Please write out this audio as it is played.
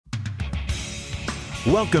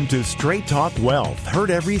Welcome to Straight Talk Wealth, heard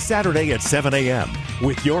every Saturday at 7 a.m.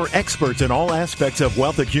 with your experts in all aspects of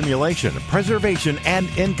wealth accumulation, preservation, and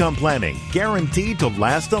income planning, guaranteed to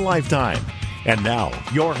last a lifetime. And now,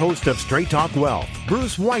 your host of Straight Talk Wealth,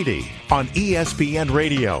 Bruce Whitey, on ESPN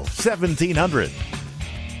Radio, 1700.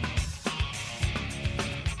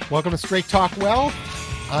 Welcome to Straight Talk Wealth.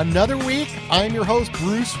 Another week. I'm your host,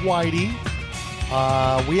 Bruce Whitey.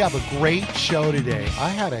 We have a great show today. I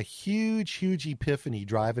had a huge epiphany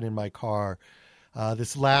driving in my car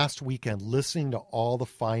this last weekend, listening to all the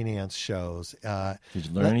finance shows. Did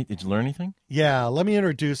you learn anything? Yeah, let me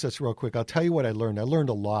introduce us real quick. I'll tell you what I learned. I learned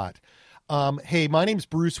a lot. Hey, my name's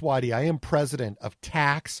Bruce Whitey. I am president of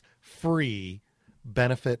Tax-Free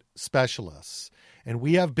Benefit Specialists. And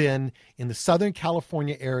we have been in the Southern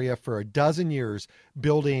California area for a dozen years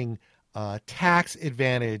building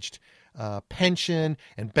tax-advantaged pension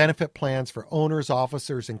and benefit plans for owners,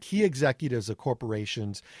 officers, and key executives of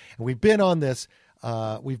corporations. And we've been on this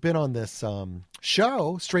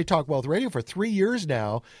show, Straight Talk Wealth Radio, for 3 years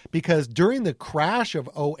now, because during the crash of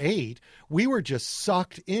 2008, we were just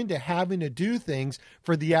sucked into having to do things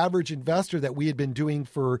for the average investor that we had been doing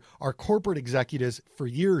for our corporate executives for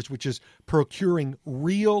years, which is procuring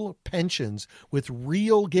real pensions with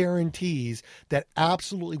real guarantees that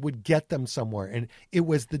absolutely would get them somewhere. And it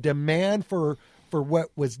was the demand for what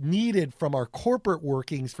was needed from our corporate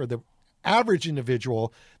workings for the average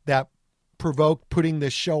individual that provoked putting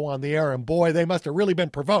this show on the air, and boy, they must have really been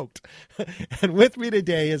provoked. And with me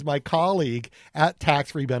today is my colleague at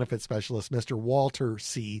Tax-Free Benefit Specialist, Mr. Walter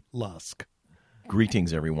C. Lusk.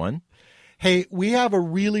 Greetings, everyone. Hey, we have a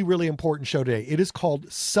really important show today. It is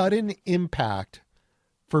called Sudden Impact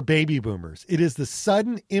for Baby Boomers. It is the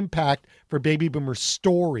Sudden Impact for Baby Boomers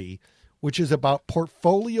story, which is about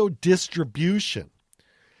portfolio distribution.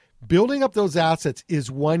 Building up those assets is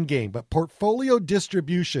one game, but portfolio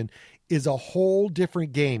distribution is a whole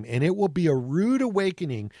different game, and it will be a rude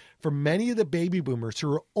awakening for many of the baby boomers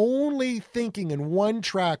who are only thinking in one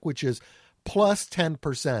track, which is plus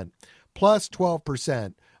 10%, plus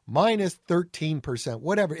 12%, minus 13%,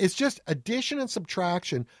 whatever. It's just addition and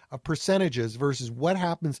subtraction of percentages versus what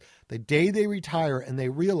happens the day they retire and they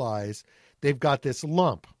realize they've got this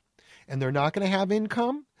lump and they're not going to have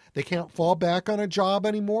income. They can't fall back on a job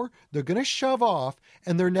anymore. They're going to shove off,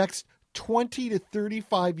 and their next 20 to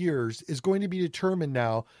 35 years is going to be determined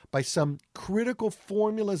now by some critical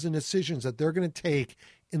formulas and decisions that they're going to take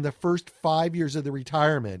in the first 5 years of the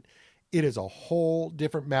retirement. It is a whole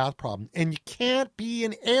different math problem. And you can't be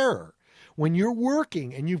in error when you're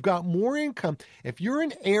working and you've got more income. If you're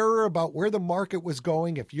in error about where the market was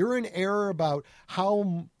going, if you're in error about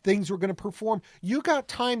how things were going to perform, you got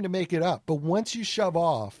time to make it up. But once you shove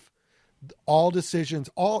off, all decisions,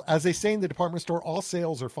 as they say in the department store, all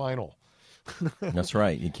sales are final. That's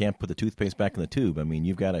right. You can't put the toothpaste back in the tube. I mean,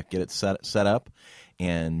 you've got to get it set up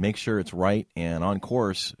and make sure it's right and on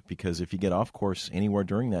course, because if you get off course anywhere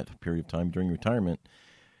during that period of time, during retirement,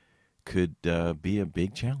 could be a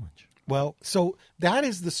big challenge. Well, so that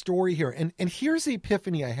is the story here. And here's the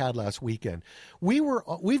epiphany I had last weekend.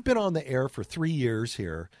 We've been on the air for 3 years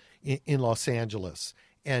here in Los Angeles.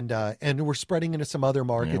 And we're spreading into some other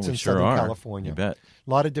markets in Southern California. You bet. A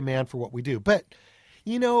lot of demand for what we do. But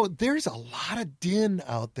you know, there's a lot of din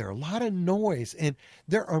out there, a lot of noise, and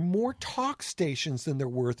there are more talk stations than there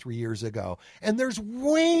were 3 years ago. And there's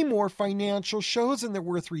way more financial shows than there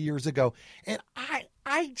were 3 years ago. And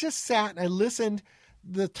I just sat and I listened.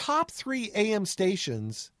 The top 3 AM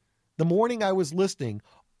stations, the morning I was listening,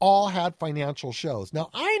 all had financial shows. Now,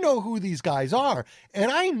 I know who these guys are,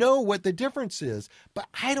 and I know what the difference is, but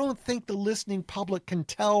I don't think the listening public can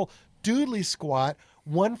tell doodly squat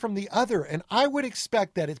one from the other. And I would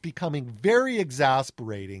expect that it's becoming very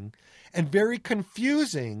exasperating and very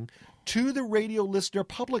confusing to the radio listener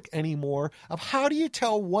public anymore of how do you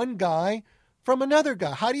tell one guy from another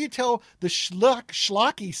guy? How do you tell the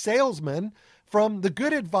schlocky salesman from the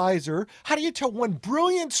good advisor? How do you tell one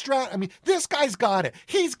brilliant I mean, this guy's got it.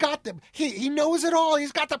 He's got them. He knows it all.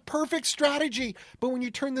 He's got the perfect strategy. But when you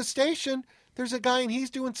turn the station, there's a guy and he's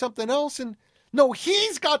doing something else, and no,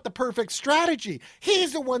 he's got the perfect strategy.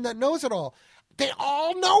 He's the one that knows it all. They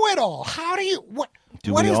all know it all. How do you, what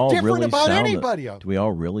is different about anybody else? Do we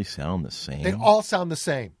all really sound the same? They all sound the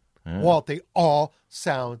same. Yeah. Walt, they all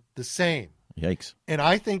sound the same. Yikes. And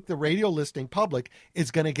I think the radio listening public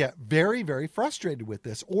is going to get very, very frustrated with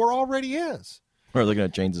this, or already is. Or they're going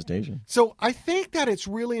to change the station. So I think that it's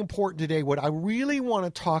really important today. What I really want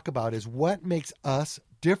to talk about is what makes us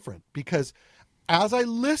different, because as I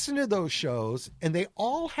listen to those shows, and they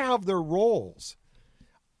all have their roles,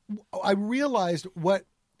 I realized what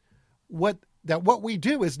that what we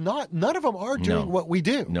do is not, none of them are doing what we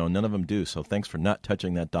do. No, none of them do. So thanks for not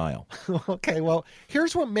touching that dial. Okay, well,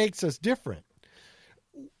 here's what makes us different.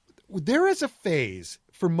 There is a phase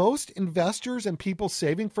for most investors and people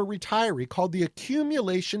saving for retirement called the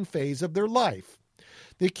accumulation phase of their life.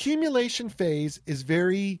 The accumulation phase is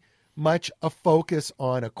very much a focus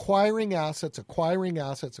on acquiring assets.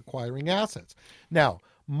 Now,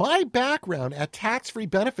 my background at Tax-Free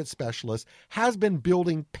Benefit Specialist has been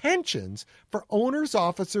building pensions for owners,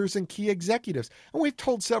 officers, and key executives. And we've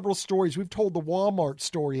told several stories. We've told the Walmart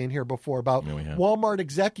story in here before about Walmart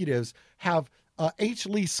executives have H.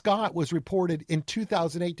 Lee Scott was reported in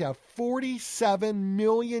 2008 to have $47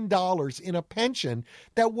 million in a pension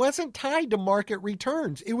that wasn't tied to market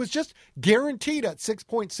returns. It was just guaranteed at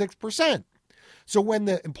 6.6%. So when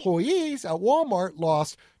the employees at Walmart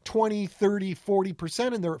lost 20, 30,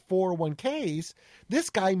 40% in their 401ks, this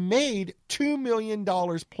guy made $2 million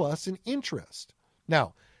plus in interest.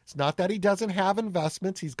 Now, it's not that he doesn't have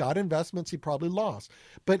investments. He's got investments he probably lost.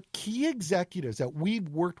 But key executives that we've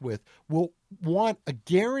worked with will want a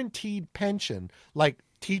guaranteed pension like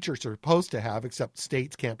teachers are supposed to have, except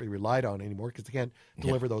states can't be relied on anymore because they can't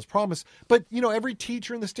deliver those promises. But, every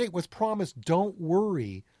teacher in the state was promised, don't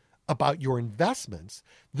worry about your investments.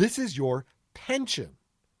 This is your pension,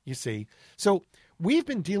 you see. So we've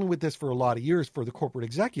been dealing with this for a lot of years for the corporate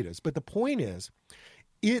executives. But the point is,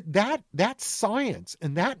 that science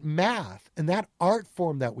and that math and that art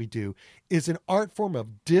form that we do is an art form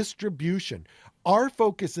of distribution. Our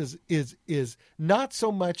focus is not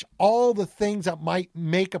so much all the things that might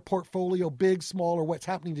make a portfolio big, small, or what's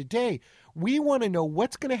happening today. We want to know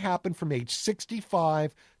what's going to happen from age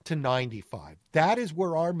 65 to 95. That is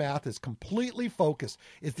where our math is completely focused,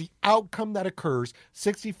 is the outcome that occurs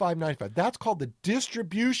 65, 95. That's called the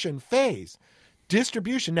distribution phase.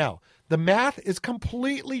 Distribution. Now, the math is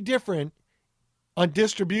completely different on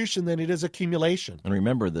distribution than it is accumulation. And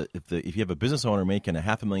remember that if you have a business owner making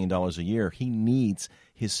 $500,000 a year, he needs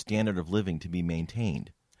his standard of living to be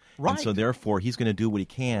maintained. Right. And so therefore, he's going to do what he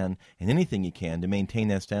can and anything he can to maintain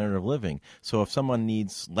that standard of living. So if someone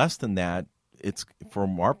needs less than that, it's,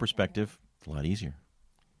 from our perspective, a lot easier.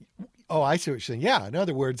 Oh, I see what you're saying. Yeah. In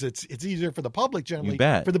other words, it's easier for the public generally, You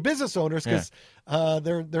bet. for the business owners, because they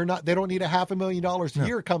don't need $500,000 a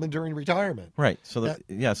year coming during retirement. Right. So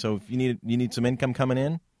so if you need some income coming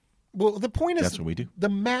in. Well, the point is, that's what we do. The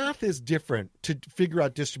math is different to figure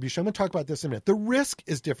out distribution. I'm going to talk about this in a minute. The risk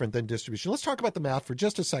is different than distribution. Let's talk about the math for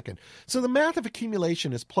just a second. So the math of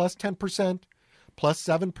accumulation is plus 10%, plus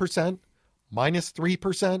 7%, minus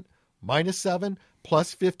 3%, minus 7,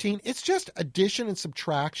 plus 15. It's just addition and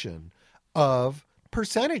subtraction of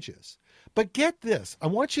percentages. But get this, I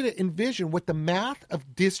want you to envision what the math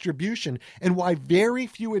of distribution and why very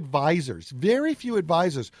few advisors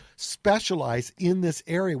specialize in this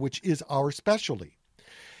area, which is our specialty.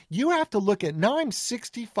 You have to look at, now I'm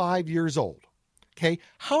 65 years old. Okay,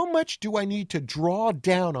 how much do I need to draw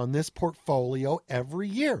down on this portfolio every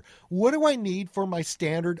year? What do I need for my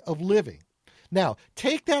standard of living? Now,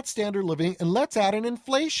 take that standard living and let's add an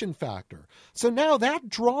inflation factor. So now that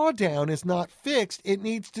drawdown is not fixed. It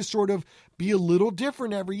needs to sort of be a little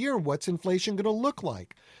different every year. What's inflation going to look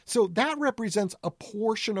like? So that represents a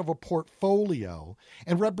portion of a portfolio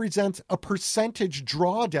and represents a percentage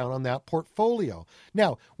drawdown on that portfolio.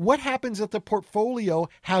 Now, what happens if the portfolio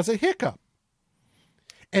has a hiccup?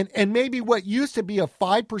 And maybe what used to be a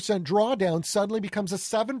 5% drawdown suddenly becomes a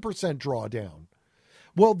 7% drawdown.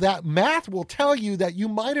 Well, that math will tell you that you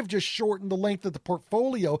might have just shortened the length of the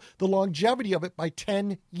portfolio, the longevity of it, by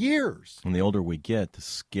 10 years. And the older we get, the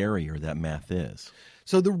scarier that math is.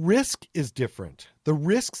 So the risk is different. The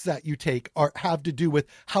risks that you take have to do with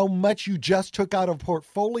how much you just took out of a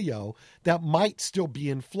portfolio that might still be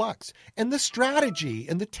in flux. And the strategy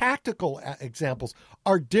and the tactical examples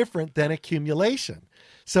are different than accumulation.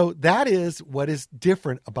 So that is what is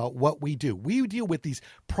different about what we do. We deal with these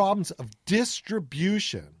problems of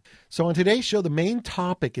distribution. So on today's show, the main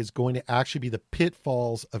topic is going to actually be the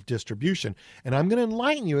pitfalls of distribution. And I'm going to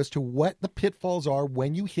enlighten you as to what the pitfalls are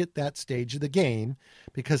when you hit that stage of the game,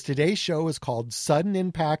 because today's show is called Sudden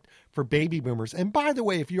Impact for Baby Boomers. And by the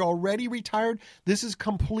way, if you're already retired, this is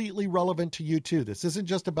completely relevant to you too. This isn't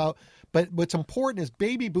just about, but what's important is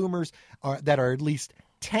baby boomers that are at least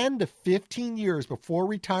 10 to 15 years before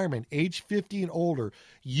retirement, age 50 and older,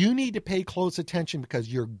 you need to pay close attention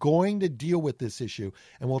because you're going to deal with this issue.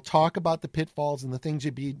 And we'll talk about the pitfalls and the things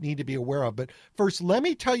you need to be aware of. But first, let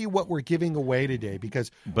me tell you what we're giving away today,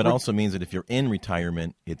 because But also means that if you're in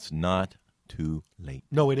retirement, it's not too late.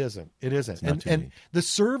 No, it isn't. It isn't. It's not too late. The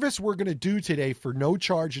service we're going to do today for no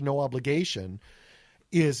charge and no obligation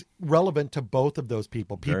is relevant to both of those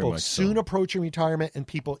people. Very People much soon so. approaching retirement and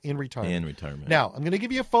people in retirement. In retirement. Now, I'm going to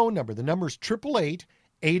give you a phone number. The number is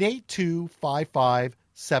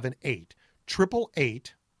 888-882-5578.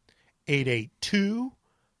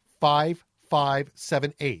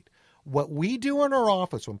 888-882-5578. What we do in our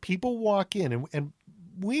office when people walk in, and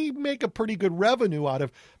we make a pretty good revenue out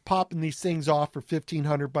of popping these things off for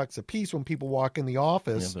 $1,500 a piece when people walk in the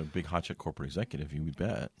office. Yeah, they're a big hotshot corporate executive, you would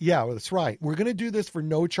bet. Yeah, well, that's right. We're going to do this for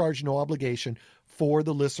no charge, no obligation for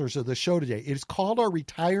the listeners of the show today. It is called our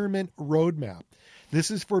Retirement Roadmap.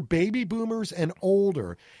 This is for baby boomers and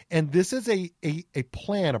older. And this is a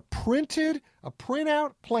plan, a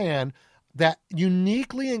printout plan that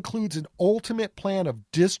uniquely includes an ultimate plan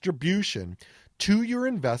of distribution to your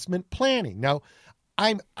investment planning. Now,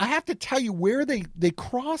 I have to tell you where they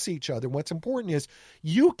cross each other. What's important is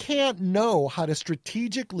you can't know how to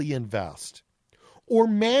strategically invest or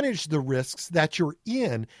manage the risks that you're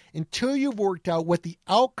in until you've worked out what the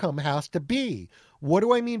outcome has to be. What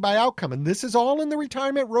do I mean by outcome? And this is all in the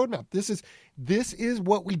retirement roadmap. This is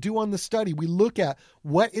what we do on the study. We look at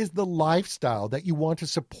what is the lifestyle that you want to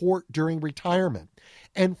support during retirement,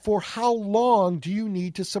 and for how long do you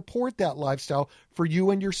need to support that lifestyle for you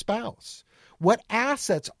and your spouse? What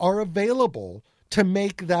assets are available to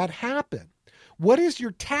make that happen? What is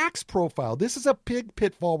your tax profile? This is a big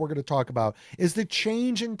pitfall we're going to talk about, is the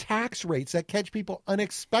change in tax rates that catch people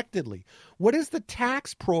unexpectedly. What is the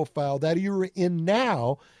tax profile that you're in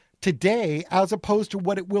now, today, as opposed to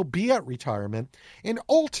what it will be at retirement? And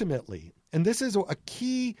ultimately, and this is a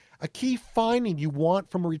key finding you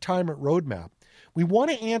want from a retirement roadmap, we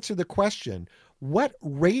want to answer the question, what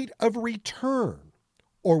rate of return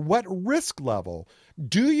or what risk level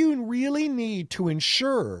do you really need to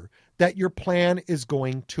ensure that your plan is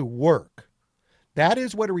going to work? That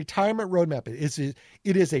is what a retirement roadmap is. It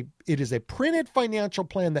is a printed financial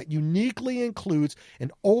plan that uniquely includes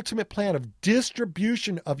an ultimate plan of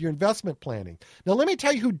distribution of your investment planning. Now, let me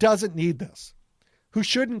tell you who doesn't need this, who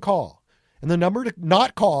shouldn't call. And the number to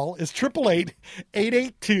not call is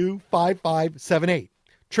 888-882-5578.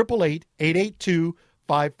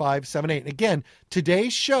 888-882-5578. And again,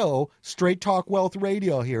 today's show, Straight Talk Wealth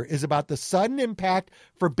Radio here, is about the sudden impact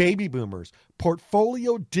for baby boomers.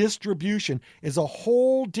 Portfolio distribution is a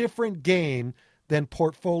whole different game than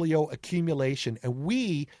portfolio accumulation. And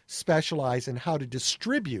we specialize in how to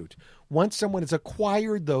distribute once someone has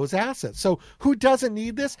acquired those assets. So who doesn't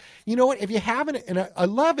need this? You know what? If you haven't, and I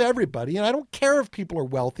love everybody, and I don't care if people are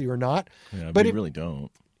wealthy or not. Yeah, but we really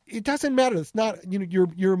don't. It doesn't matter. It's not, your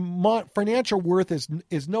financial worth is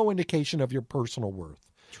no indication of your personal worth.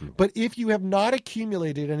 True. But if you have not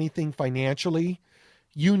accumulated anything financially,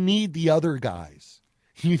 you need the other guys.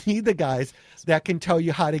 You need the guys that can tell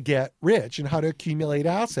you how to get rich and how to accumulate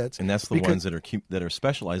assets. And that's the ones that are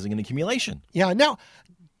specializing in accumulation. Yeah. Now,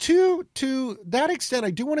 to that extent, I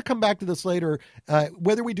do want to come back to this later,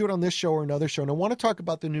 whether we do it on this show or another show. And I want to talk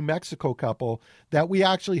about the New Mexico couple that we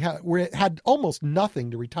actually had almost nothing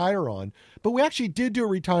to retire on. But we actually did do a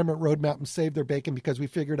retirement roadmap and save their bacon because we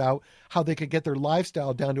figured out how they could get their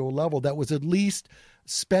lifestyle down to a level that was at least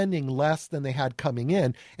spending less than they had coming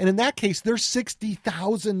in. And in that case, their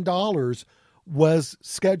 $60,000 was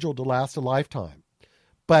scheduled to last a lifetime.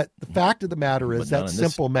 But the fact of the matter is that's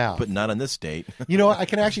simple math. But not in this state. You know, I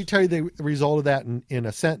can actually tell you the result of that in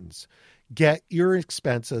a sentence. Get your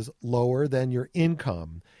expenses lower than your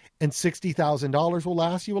income, and $60,000 will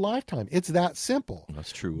last you a lifetime. It's that simple.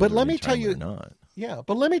 That's true. But let me tell you, not. Yeah,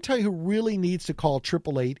 but let me tell you who really needs to call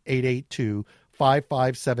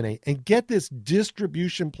 888-882-5578 and get this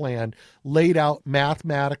distribution plan laid out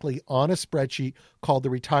mathematically on a spreadsheet called the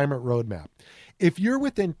Retirement Roadmap. If you're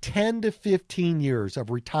within 10 to 15 years of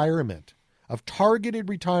retirement, of targeted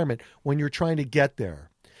retirement when you're trying to get there,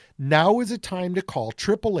 now is a time to call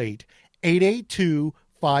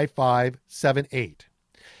 888-882-5578.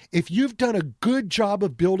 If you've done a good job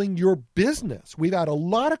of building your business, we've had a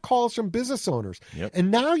lot of calls from business owners, and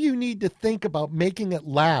now you need to think about making it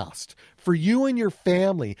last for you and your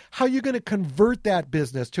family, how you're going to convert that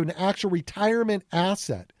business to an actual retirement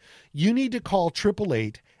asset. You need to call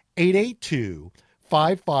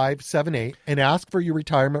 888-882-5578 and ask for your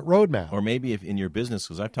retirement roadmap. Or maybe if in your business,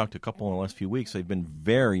 because I've talked to a couple in the last few weeks, they've been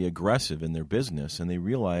very aggressive in their business, and they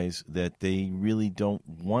realize that they really don't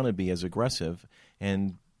want to be as aggressive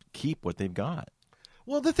and keep what they've got.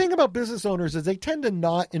 Well, the thing about business owners is they tend to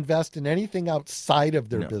not invest in anything outside of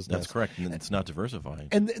their business. That's correct. And it's not diversified.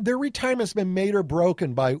 And their retirement's been made or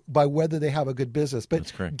broken by whether they have a good business. But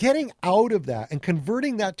That's correct. Getting out of that and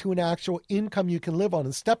converting that to an actual income you can live on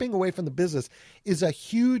and stepping away from the business is a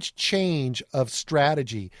huge change of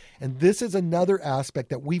strategy. And this is another aspect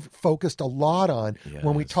that we've focused a lot on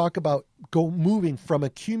when we talk about moving from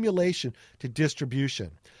accumulation to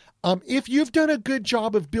distribution. If you've done a good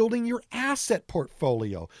job of building your asset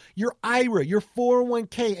portfolio, your IRA, your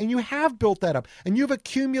 401k, and you have built that up and you've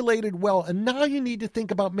accumulated well, and now you need to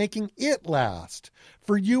think about making it last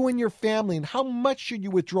for you and your family, and how much should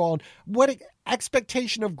you withdraw, and what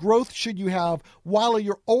expectation of growth should you have while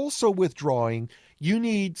you're also withdrawing, you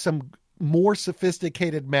need some more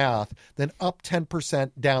sophisticated math than up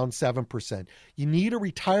 10%, down 7%. You need a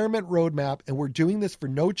retirement roadmap, and we're doing this for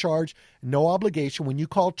no charge, no obligation when you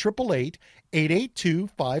call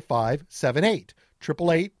 888-882-5578.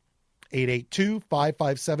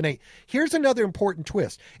 888-882-5578. Here's another important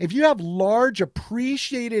twist. If you have large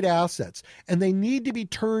appreciated assets and they need to be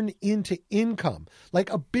turned into income,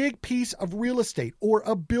 like a big piece of real estate or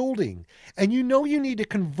a building, and you know you need to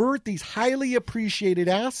convert these highly appreciated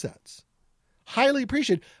assets, highly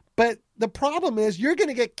appreciated, but the problem is you're going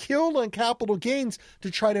to get killed on capital gains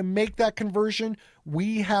to try to make that conversion.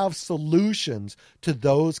 We have solutions to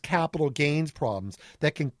those capital gains problems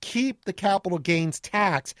that can keep the capital gains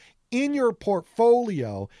tax in your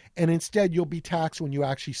portfolio, and instead you'll be taxed when you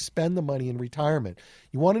actually spend the money in retirement.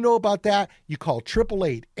 You want to know about that? You call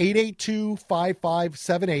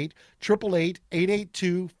 888-882-5578,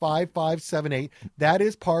 888-882-5578. That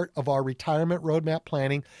is part of our retirement roadmap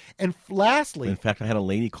planning. And lastly, in fact, I had a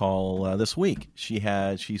lady call this week.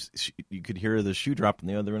 You could hear the shoe drop on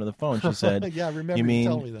the other end of the phone. She said, "Yeah, I remember you you mean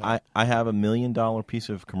telling me that. I have $1 million piece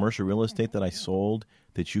of commercial real estate that I sold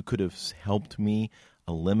that you could have helped me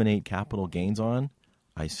eliminate capital gains on?"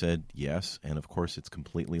 I said, yes, and of course it's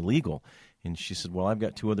completely legal. And she said, well, I've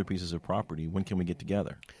got 2 other pieces of property. When can we get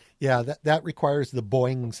together? Yeah, that requires the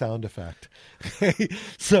boing sound effect.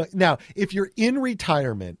 So now, if you're in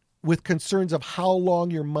retirement with concerns of how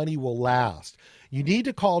long your money will last, you need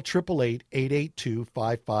to call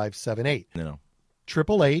 888-882-5578. No.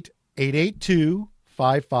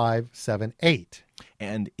 888-882-5578.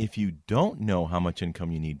 And if you don't know how much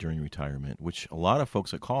income you need during retirement, which a lot of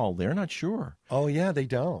folks that call, they're not sure. Oh, yeah, they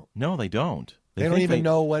don't. No, they don't. They don't even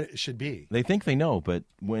know what it should be. They think they know, but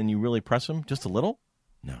when you really press them just a little,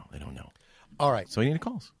 no, they don't know. All right. So you need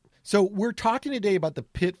calls. So we're talking today about the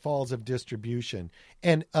pitfalls of distribution.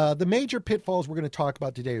 And the major pitfalls we're going to talk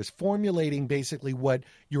about today is formulating basically what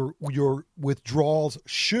your withdrawals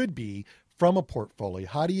should be from a portfolio.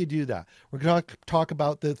 How do you do that? We're going to talk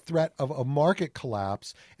about the threat of a market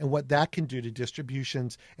collapse and what that can do to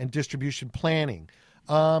distributions and distribution planning.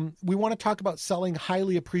 We want to talk about selling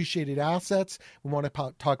highly appreciated assets. We want to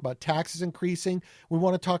talk about taxes increasing. We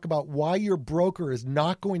want to talk about why your broker is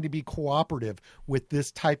not going to be cooperative with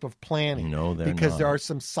this type of planning. No, they're because not. There are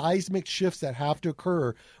some seismic shifts that have to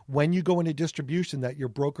occur when you go into distribution that your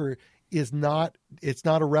broker is not, it's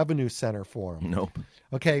not a revenue center for them. Nope.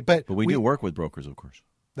 Okay, but we do work with brokers, of course.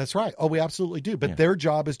 That's right. Oh, we absolutely do. But their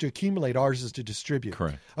job is to accumulate. Ours is to distribute.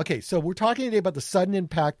 Correct. Okay, so we're talking today about the sudden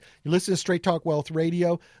impact. You listen to Straight Talk Wealth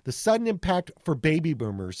Radio. The sudden impact for baby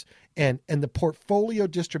boomers and the portfolio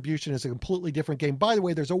distribution is a completely different game. By the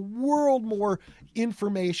way, there's a world more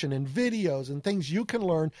information and videos and things you can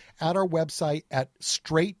learn at our website at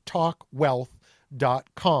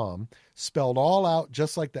straighttalkwealth.com, spelled all out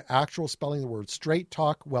just like the actual spelling of the word,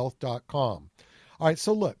 straighttalkwealth.com. All right,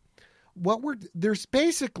 so look. There's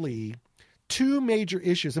basically 2 major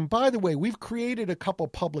issues. And by the way, we've created a couple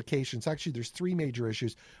publications. Actually, there's 3 major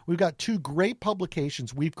issues. We've got 2 great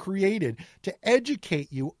publications we've created to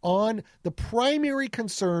educate you on the primary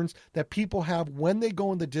concerns that people have when they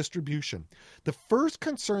go into distribution. The first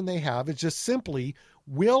concern they have is just simply,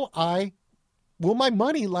 will my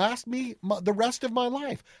money last me the rest of my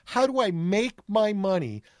life? How do I make my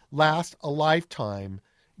money last a lifetime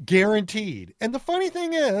guaranteed? And the funny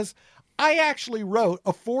thing is, I actually wrote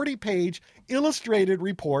a 40-page illustrated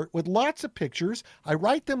report with lots of pictures. I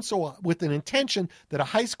write them with an intention that a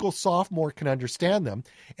high school sophomore can understand them.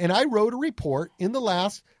 And I wrote a report in the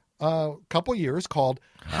last couple years called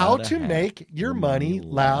How to Make Your Money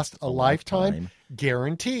Last a Lifetime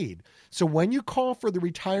Guaranteed. So when you call for the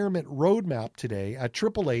retirement roadmap today at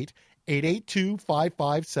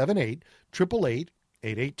 888-882-5578,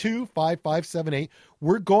 888-882-5578,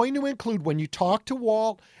 we're going to include, when you talk to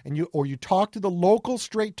Walt and you talk to the local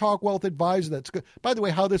Straight Talk Wealth advisor, that's good. By the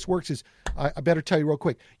way, how this works is, I better tell you real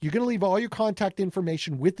quick, you're going to leave all your contact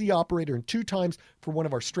information with the operator, and 2 times for one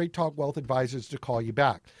of our Straight Talk Wealth advisors to call you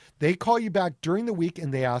back. They call you back during the week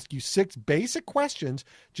and they ask you 6 basic questions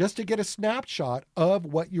just to get a snapshot of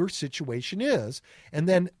what your situation is. And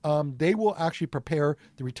then they will actually prepare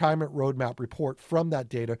the retirement roadmap report from that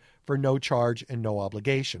data for no charge and no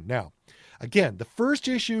obligation. Now, again, the first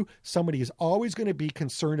issue somebody is always going to be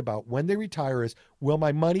concerned about when they retire is, will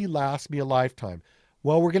my money last me a lifetime?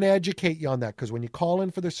 Well, we're going to educate you on that, because when you call in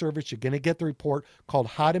for the service, you're going to get the report called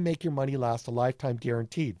How to Make Your Money Last a Lifetime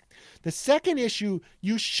Guaranteed. The second issue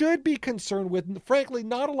you should be concerned with, and frankly,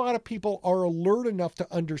 not a lot of people are alert enough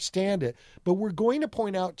to understand it, but we're going to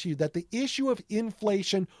point out to you that the issue of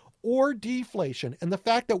inflation or deflation, and the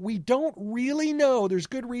fact that we don't really know, there's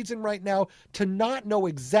good reason right now to not know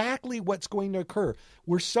exactly what's going to occur.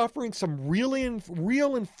 We're suffering some real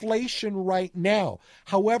inflation right now.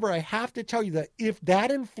 However, I have to tell you that if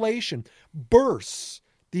that inflation bursts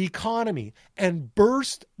the economy and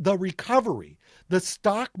bursts the recovery, the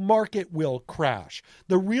stock market will crash.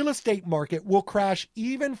 The real estate market will crash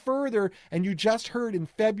even further. And you just heard in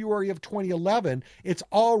February of 2011, it's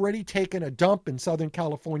already taken a dump in Southern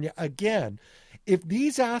California again. If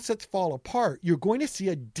these assets fall apart, you're going to see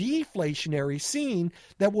a deflationary scene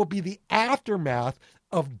that will be the aftermath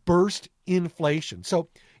of burst inflation. So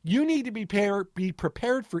you need to be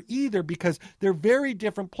prepared for either, because they're very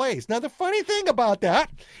different plays. Now, the funny thing about that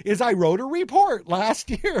is I wrote a report last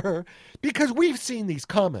year because we've seen these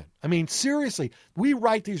coming. I mean, seriously, we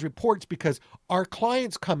write these reports because our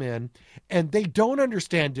clients come in and they don't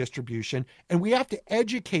understand distribution, and we have to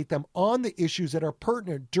educate them on the issues that are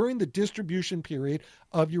pertinent during the distribution period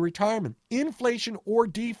of your retirement. Inflation or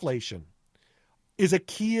deflation is a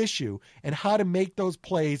key issue, and how to make those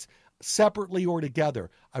plays separately or together.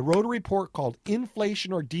 I wrote a report called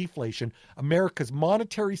Inflation or Deflation, America's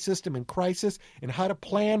Monetary System in Crisis, and How to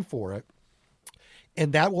Plan for It.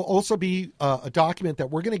 And that will also be a document that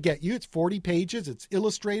we're going to get you. It's 40 pages. It's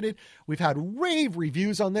illustrated. We've had rave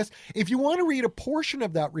reviews on this. If you want to read a portion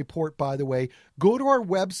of that report, by the way, go to our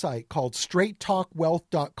website called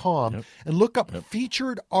straighttalkwealth.com and look up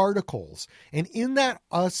featured articles. And in that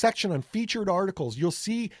section on featured articles, you'll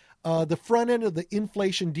see the front end of the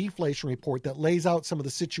inflation deflation report that lays out some of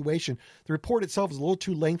the situation. The report itself is a little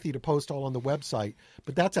too lengthy to post all on the website,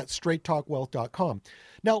 but that's at straighttalkwealth.com.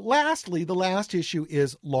 Now, lastly, the last issue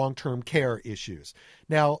is long-term care issues.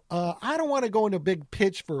 Now, I don't want to go into a big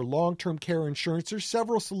pitch for long-term care insurance. There's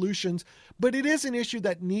several solutions, but it is an issue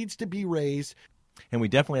that needs to be raised. And we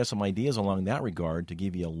definitely have some ideas along that regard to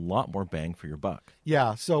give you a lot more bang for your buck.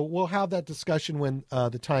 Yeah, so we'll have that discussion when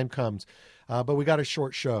the time comes. But we got a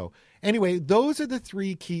short show. Anyway, those are the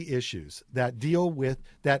 3 key issues that deal with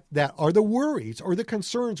that are the worries or the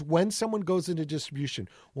concerns when someone goes into distribution.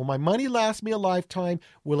 Will my money last me a lifetime?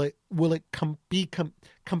 Will it be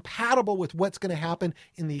compatible with what's going to happen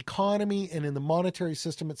in the economy and in the monetary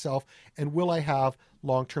system itself? And will I have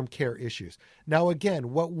long-term care issues? Now,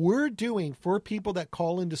 again, what we're doing for people that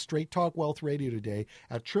call into Straight Talk Wealth Radio today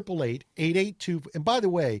at 888-882, and by the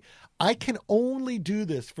way, I can only do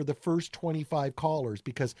this for the first 25 callers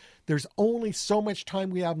because there's only so much time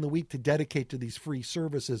we have in the week to dedicate to these free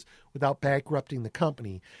services without bankrupting the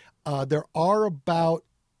company. There are about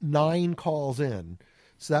 9 calls in.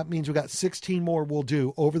 So that means we got 16 more we'll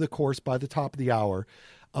do over the course by the top of the hour.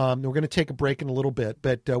 We're going to take a break in a little bit,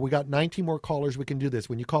 but we got 19 more callers. We can do this.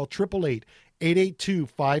 When you call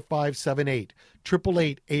 888-882-5578,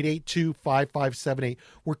 888-882-5578.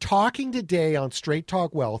 We're talking today on Straight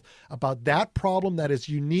Talk Wealth about that problem that is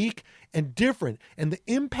unique and different, and the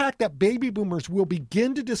impact that baby boomers will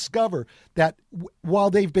begin to discover that while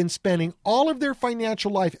they've been spending all of their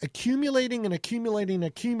financial life accumulating and accumulating and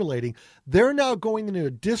accumulating, they're now going into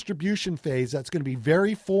a distribution phase that's going to be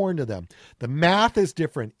very foreign to them. The math is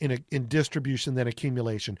different in distribution than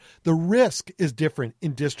accumulation. The risk is different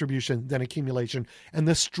in distribution than accumulation, and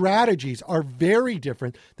the strategies are very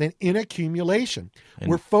different than in accumulation.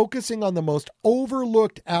 We're focusing on the most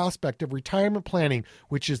overlooked aspect of retirement planning,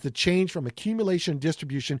 which is the change from accumulation and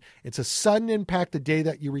distribution. It's a sudden impact the day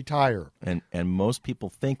that you retire. And most people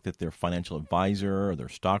think that their financial advisor or their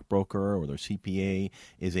stockbroker or their CPA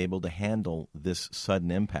is able to handle this sudden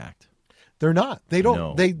impact. They're not. They don't.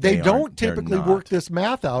 No, they don't typically work this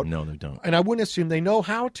math out. No, they don't. And I wouldn't assume they know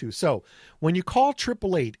how to. So When you call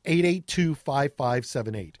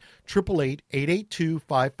 888-882-5578,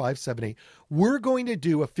 888-882-5578, we're going to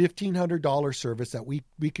do a $1,500 service that we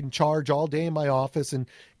can charge all day in my office and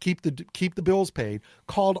keep the bills paid,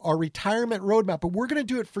 called our Retirement Roadmap. But we're going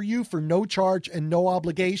to do it for you for no charge and no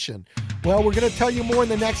obligation. Well, we're going to tell you more in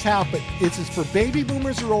the next half, but this is for baby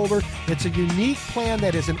boomers or older. It's a unique plan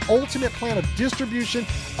that is an ultimate plan of distribution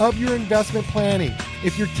of your investment planning.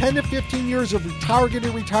 If you're 10 to 15 years of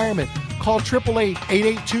targeted retirement, call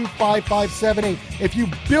 888-882-5578. If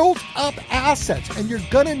you've built up assets and you're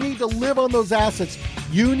going to need to live on those assets,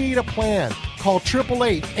 you need a plan. Call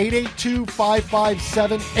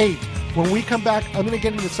 888-882-5578. When we come back, I'm going to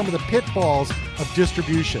get into some of the pitfalls of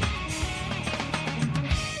distribution.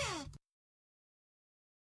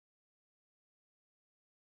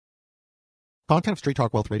 Content of Straight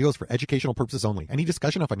Talk Wealth Radio is for educational purposes only. Any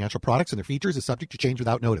discussion of financial products and their features is subject to change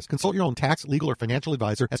without notice. Consult your own tax, legal, or financial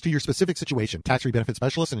advisor as to your specific situation. Tax-free benefit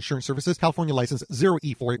specialist and insurance services, California license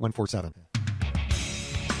 0E48147.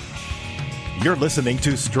 You're listening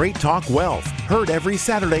to Straight Talk Wealth, heard every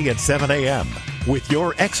Saturday at 7 a.m. with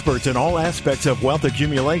your experts in all aspects of wealth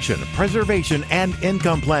accumulation, preservation, and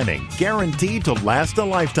income planning, guaranteed to last a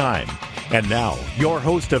lifetime. And now, your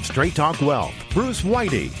host of Straight Talk Wealth, Bruce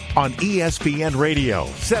Whitey, on ESPN Radio,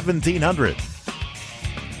 1700.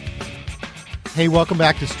 Hey, welcome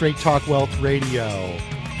back to Straight Talk Wealth Radio.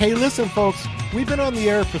 Hey, listen, folks, we've been on the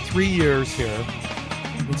air for 3 years here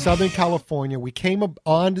in Southern California. We came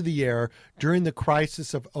onto the air during the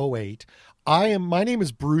crisis of 2008. My name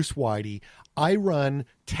is Bruce Whitey. I run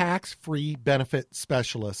tax-free benefit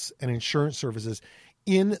specialists and insurance services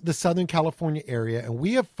in the Southern California area, and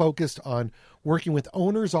we have focused on working with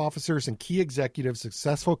owners, officers, and key executives,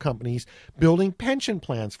 successful companies, building pension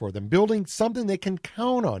plans for them, building something they can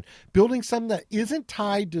count on, building something that isn't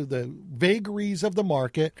tied to the vagaries of the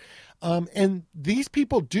market. And these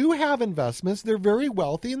people do have investments. They're very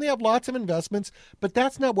wealthy and they have lots of investments, but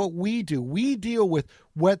that's not what we do. We deal with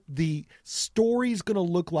what the story's going to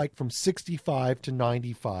look like from 65 to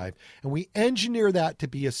 95, and we engineer that to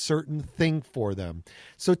be a certain thing for them.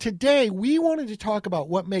 So today we wanted to talk about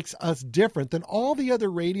what makes us different than all the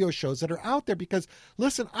other radio shows that are out there, because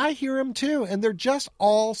listen, I hear them too, and they're just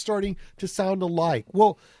all starting to sound alike.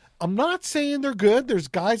 Well, I'm not saying they're good. There's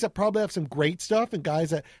guys that probably have some great stuff and guys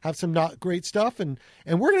that have some not great stuff. And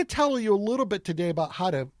we're going to tell you a little bit today about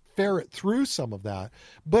how to ferret through some of that.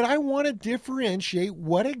 But I want to differentiate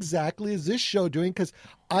what exactly is this show doing, because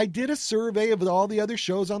I did a survey of all the other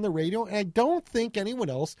shows on the radio, and I don't think anyone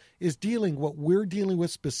else is dealing what we're dealing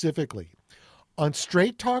with specifically. On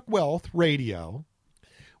Straight Talk Wealth Radio,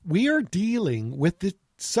 we are dealing with the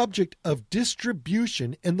subject of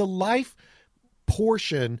distribution and the life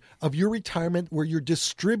portion of your retirement where you're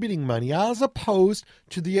distributing money as opposed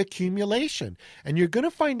to the accumulation. And you're going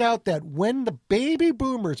to find out that when the baby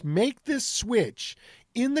boomers make this switch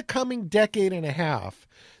in the coming decade and a half,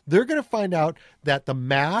 they're going to find out that the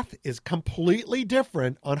math is completely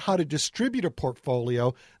different on how to distribute a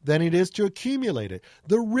portfolio than it is to accumulate it.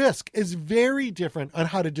 The risk is very different on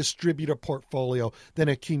how to distribute a portfolio than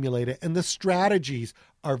accumulate it, and the strategies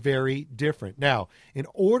are very different. Now,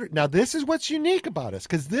 this is what's unique about us,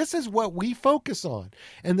 because this is what we focus on.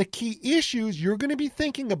 And the key issues you're going to be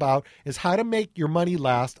thinking about is how to make your money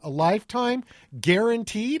last a lifetime,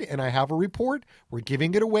 guaranteed. And I have a report. We're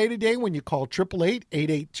giving it away today when you call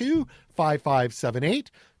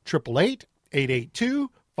 888-882-5578,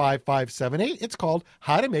 888-882-5578. It's called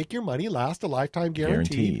How to Make Your Money Last a Lifetime,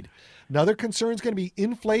 Guaranteed. Another concern is going to be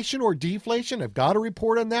inflation or deflation. I've got a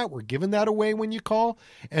report on that. We're giving that away when you call.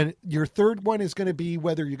 And your third one is going to be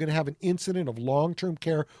whether you're going to have an incident of long-term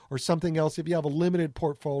care or something else if you have a limited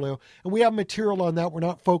portfolio. And we have material on that. We're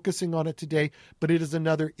not focusing on it today, but it is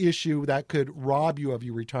another issue that could rob you of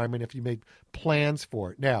your retirement if you make plans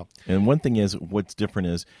for it. Now, and one thing is, what's different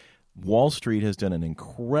is Wall Street has done an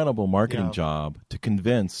incredible marketing job to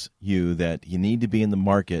convince you that you need to be in the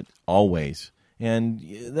market always. And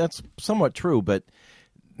that's somewhat true, but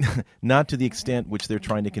not to the extent which they're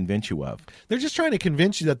trying to convince you of. They're just trying to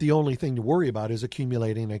convince you that the only thing to worry about is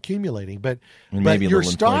accumulating. But maybe your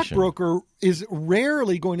stockbroker is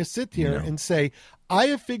rarely going to sit there and say, I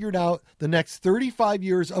have figured out the next 35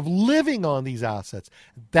 years of living on these assets.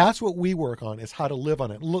 That's what we work on, is how to live on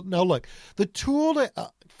it. Look, the tool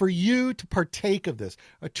for you to partake of this,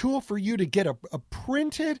 a tool for you to get a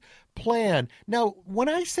printed plan. Now, when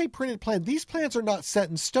I say printed plan, these plans are not set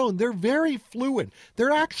in stone. They're very fluid.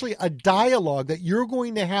 They're actually a dialogue that you're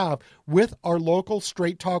going to have with our local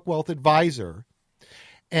Straight Talk Wealth advisor.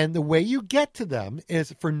 And the way you get to them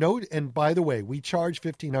is for no, and by the way, we charge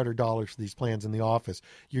 $1,500 for these plans in the office.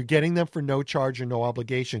 You're getting them for no charge or no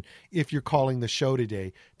obligation if you're calling the show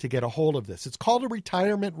today to get a hold of this. It's called a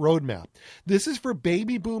retirement roadmap. This is for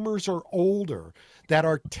baby boomers or older that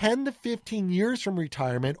are 10 to 15 years from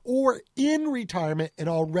retirement or in retirement and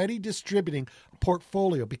already distributing a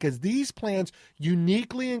portfolio, because these plans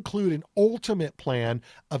uniquely include an ultimate plan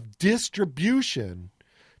of distribution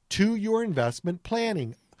to your investment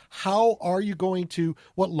planning. How are you going to,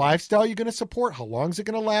 what lifestyle are you going to support? How long is it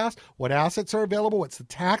going to last? What assets are available? What's the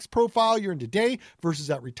tax profile you're in today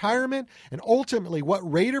versus at retirement? And ultimately,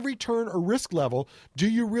 what rate of return or risk level do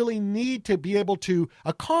you really need to be able to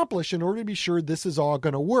accomplish in order to be sure this is all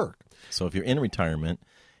going to work? So if you're in retirement,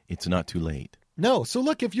 it's not too late. No. So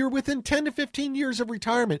look, if you're within 10 to 15 years of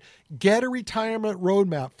retirement, get a retirement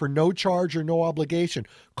roadmap for no charge or no obligation.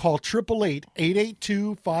 Call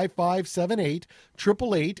 888-882-5578,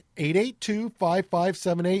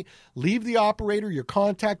 888-882-5578. Leave the operator your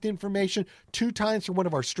contact information 2 times for one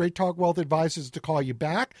of our Straight Talk Wealth advisors to call you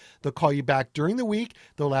back. They'll call you back during the week.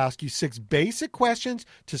 They'll ask you 6 basic questions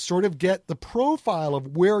to sort of get the profile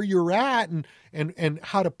of where you're at and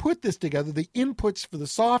how to put this together, the inputs for the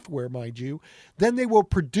software, mind you. Then they will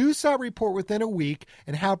produce that report within a week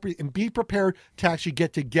and be prepared to actually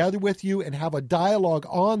get together with you and have a dialogue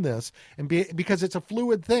on this, and because it's a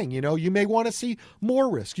fluid thing. You know, you may want to see more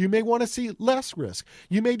risk. You may want to see less risk.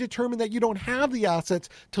 You may determine that you don't have the assets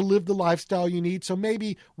to live the lifestyle you need. So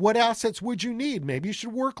maybe what assets would you need? Maybe you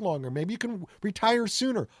should work longer. Maybe you can retire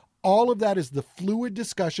sooner. All of that is the fluid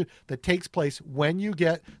discussion that takes place when you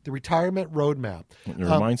get the retirement roadmap. It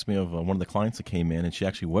reminds me of one of the clients that came in, and she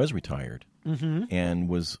actually was retired and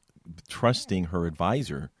was trusting her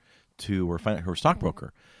advisor or her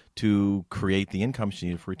stockbroker to create the income she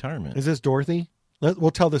needed for retirement. Is this Dorothy?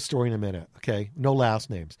 We'll tell this story in a minute, okay? No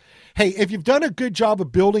last names. Hey, if you've done a good job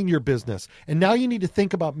of building your business, and now you need to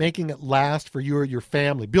think about making it last for you or your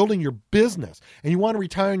family, building your business, and you want to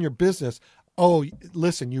retire in your business, oh,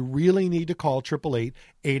 listen, you really need to call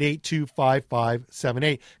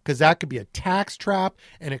 888-882-5578, because that could be a tax trap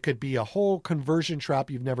and it could be a whole conversion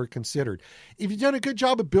trap you've never considered. If you've done a good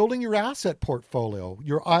job of building your asset portfolio,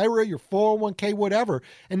 your IRA, your 401k, whatever,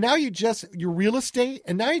 and now your real estate,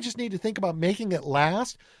 and now you just need to think about making it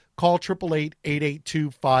last, call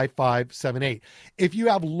 888-882-5578. If you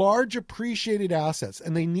have large appreciated assets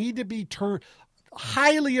and they need to be turned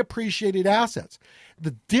highly appreciated assets,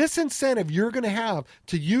 the disincentive you're going to have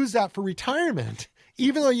to use that for retirement,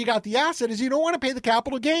 even though you got the asset, is you don't want to pay the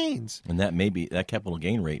capital gains. And that capital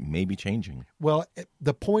gain rate may be changing. Well,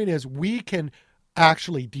 the point is we can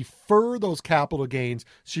actually defer those capital gains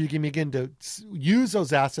so you can begin to use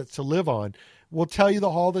those assets to live on. We'll tell you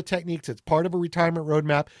all the techniques. It's part of a retirement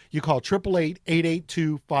roadmap. You call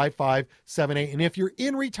 888-882-5578. And if you're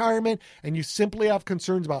in retirement and you simply have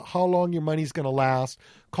concerns about how long your money's going to last,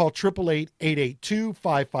 call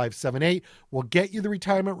 888-882-5578. We'll get you the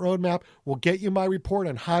retirement roadmap. We'll get you my report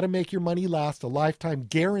on how to make your money last a lifetime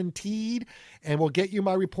guaranteed. And we'll get you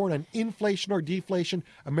my report on inflation or deflation,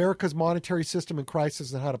 America's monetary system in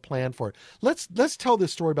crisis, and how to plan for it. Let's tell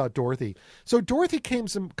this story about Dorothy. So Dorothy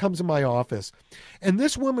comes in my office, and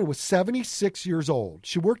this woman was 76 years old.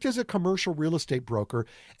 She worked as a commercial real estate broker,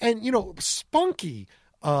 and, spunky,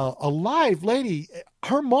 alive lady.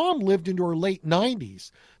 Her mom lived into her late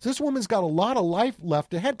 90s. So this woman's got a lot of life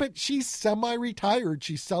left ahead, but she's semi-retired.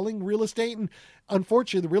 She's selling real estate, and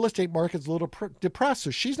unfortunately, the real estate market's a little depressed,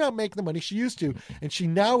 so she's not making the money she used to, and she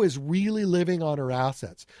now is really living on her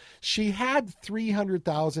assets. She had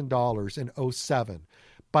 $300,000 in 2007.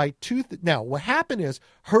 Now, what happened is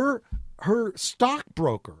her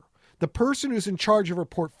stockbroker, the person who's in charge of her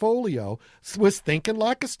portfolio, was thinking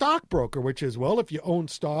like a stockbroker, which is, well, if you own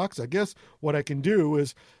stocks, I guess what I can do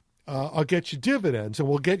is I'll get you dividends, and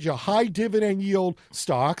we'll get you high dividend yield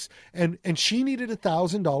stocks. And she needed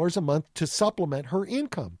 $1,000 a month to supplement her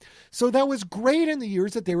income. So that was great in the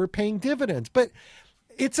years that they were paying dividends. But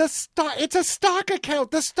it's a stock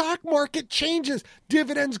account. The stock market changes.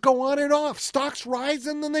 Dividends go on and off. Stocks rise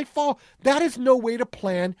and then they fall. That is no way to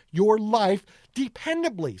plan your life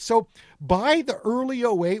dependably. So by the early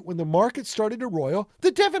 2008, when the market started to roil,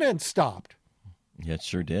 the dividends stopped. Yeah, it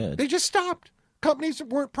sure did. They just stopped. Companies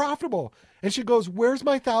weren't profitable. And she goes, where's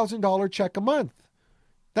my $1,000 check a month?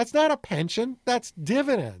 That's not a pension. That's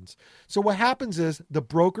dividends. So what happens is the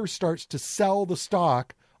broker starts to sell the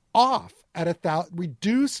stock off at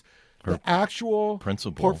reduce the actual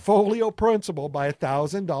portfolio principal by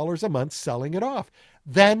 $1,000 a month, selling it off.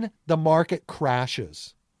 Then the market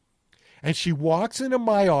crashes. And she walks into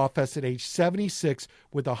my office at age 76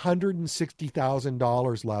 with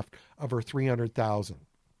 $160,000 left of her $300,000.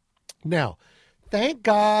 Now, thank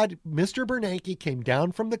God Mr. Bernanke came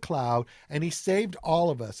down from the cloud and he saved all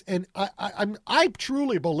of us. And I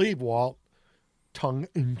truly believe, Walt, tongue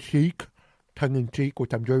in cheek,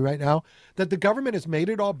 what I'm doing right now, that the government has made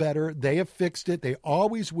it all better. They have fixed it. They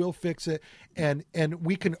always will fix it. And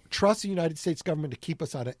we can trust the United States government to keep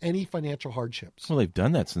us out of any financial hardships. Well, they've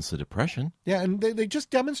done that since the Depression. Yeah, and they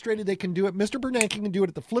just demonstrated they can do it. Mr. Bernanke can do it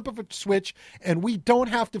at the flip of a switch, and we don't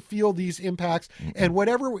have to feel these impacts. Mm-mm. And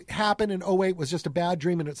whatever happened in 2008 was just a bad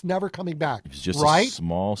dream, and it's never coming back. It was just right? a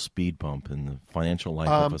small speed bump in the financial life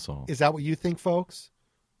of us all. Is that what you think, folks?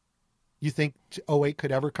 You think 2008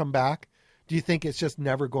 could ever come back? Do you think it's just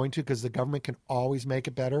never going to because the government can always make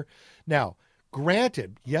it better? Now,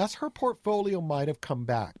 granted, yes, her portfolio might have come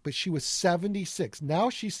back, but she was 76. Now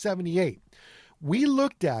she's 78. We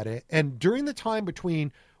looked at it, and during the time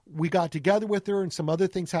between we got together with her and some other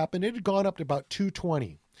things happened, it had gone up to about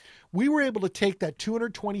 220. We were able to take that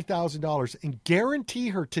 $220,000 and guarantee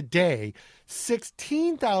her today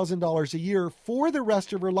 $16,000 a year for the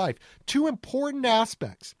rest of her life. Two important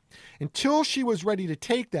aspects. Until she was ready to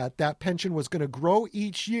take that pension was going to grow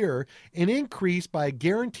each year and increase by a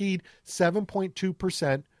guaranteed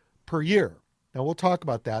 7.2% per year. Now, we'll talk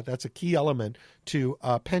about that. That's a key element to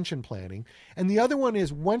pension planning. And the other one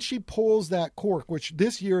is once she pulls that cork, which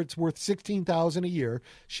this year it's worth $16,000 a year.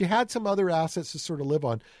 She had some other assets to sort of live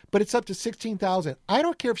on, but it's up to $16,000. I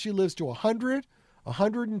don't care if she lives to 100,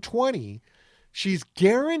 120. She's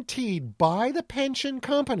guaranteed by the pension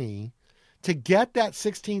company to get that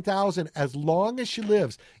 $16,000 as long as she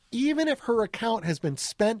lives. Even if her account has been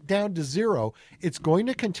spent down to zero, it's going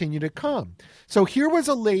to continue to come. So here was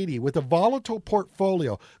a lady with a volatile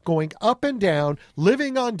portfolio going up and down,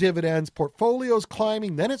 living on dividends, portfolios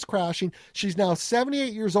climbing, then it's crashing. She's now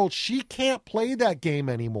 78 years old. She can't play that game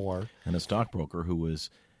anymore. And a stockbroker who was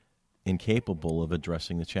incapable of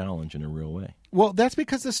addressing the challenge in a real way. Well, that's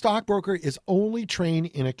because the stockbroker is only trained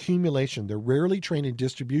in accumulation. They're rarely trained in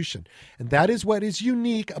distribution. And that is what is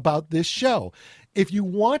unique about this show. If you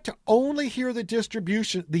want to only hear the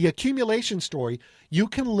distribution, the accumulation story, you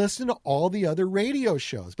can listen to all the other radio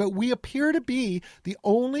shows. But we appear to be the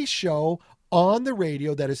only show on the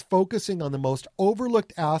radio that is focusing on the most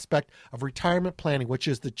overlooked aspect of retirement planning, which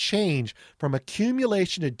is the change from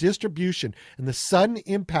accumulation to distribution and the sudden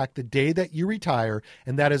impact the day that you retire.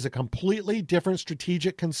 And that is a completely different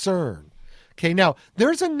strategic concern. Okay, now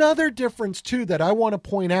there's another difference too that I want to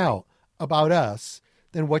point out about us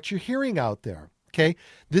than what you're hearing out there. Okay,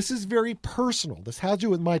 this is very personal. This has to do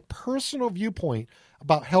with my personal viewpoint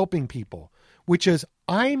about helping people, which is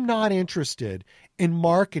I'm not interested in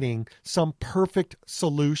marketing some perfect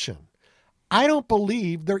solution. I don't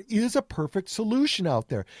believe there is a perfect solution out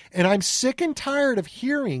there. And I'm sick and tired of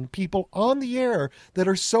hearing people on the air that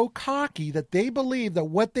are so cocky that they believe that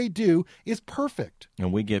what they do is perfect.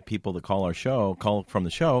 And we get people that call from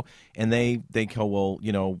the show, and they go, well,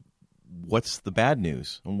 you know, what's the bad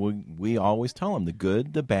news? And we always tell them the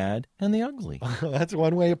good, the bad, and the ugly. That's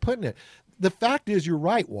one way of putting it. The fact is, you're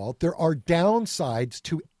right, Walt. There are downsides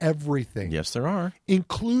to everything. Yes, there are.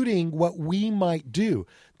 Including what we might do.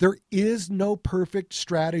 There is no perfect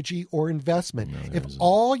strategy or investment. No, if isn't.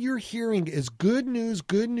 All you're hearing is good news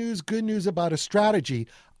about a strategy,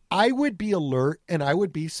 I would be alert and I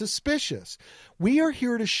would be suspicious. We are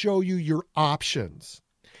here to show you your options.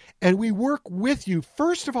 And we work with you,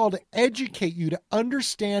 first of all, to educate you to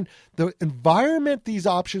understand the environment these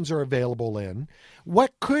options are available in,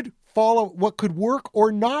 what could work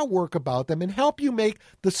or not work about them, and help you make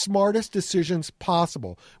the smartest decisions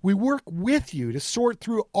possible. We work with you to sort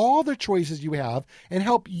through all the choices you have and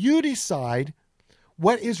help you decide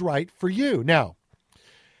what is right for you. Now,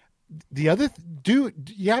 you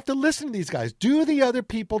have to listen to these guys. Do the other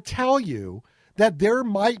people tell you that there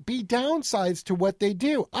might be downsides to what they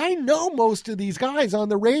do? I know most of these guys on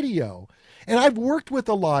the radio, and I've worked with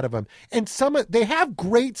a lot of them, and they have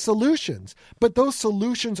great solutions, but those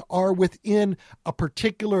solutions are within a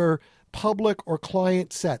particular public or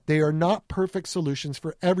client set. They are not perfect solutions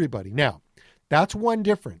for everybody. Now, that's one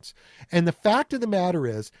difference. And the fact of the matter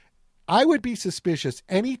is, I would be suspicious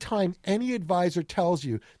anytime any advisor tells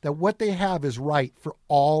you that what they have is right for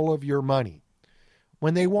all of your money.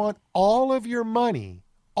 When they want all of your money,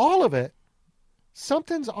 all of it,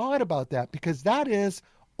 something's odd about that, because that is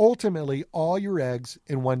ultimately all your eggs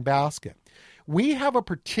in one basket. We have a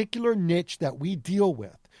particular niche that we deal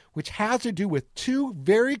with, which has to do with two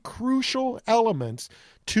very crucial elements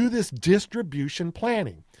to this distribution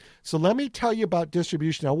planning. So let me tell you about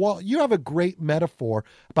distribution. Now, Walt, you have a great metaphor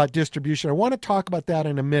about distribution. I want to talk about that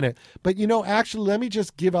in a minute. But, actually, let me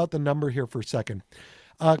just give out the number here for a second.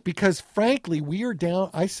 Because, frankly, we are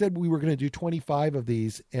down. I said we were going to do 25 of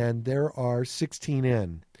these, and there are 16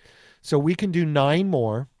 in. So we can do 9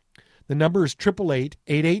 more. The number is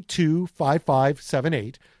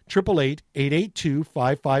 888-882-5578.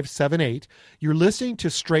 888-882-5578. You're listening to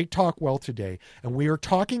Straight Talk Wealth today, and we are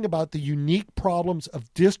talking about the unique problems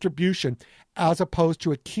of distribution as opposed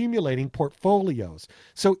to accumulating portfolios.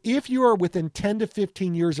 So if you are within 10 to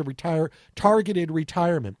 15 years of targeted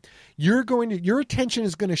retirement, your attention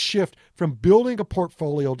is going to shift from building a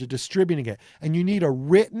portfolio to distributing it, and you need a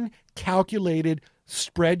written, calculated,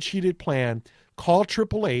 spreadsheeted plan. Call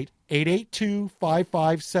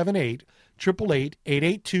 888-882-5578.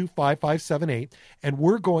 888-882-5578, and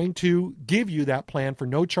we're going to give you that plan for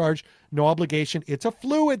no charge, no obligation. It's a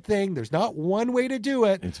fluid thing. There's not one way to do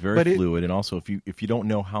it. It's very fluid, and also if you don't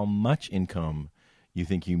know how much income you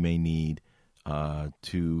think you may need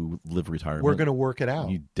to live retirement, we're going to work it out.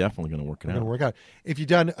 You're definitely going to work it out. If you've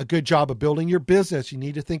done a good job of building your business, you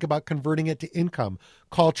need to think about converting it to income.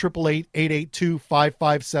 Call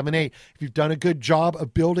 888-882-5578. If you've done a good job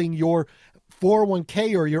of building your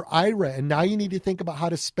 401k or your IRA, and now you need to think about how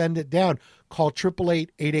to spend it down, call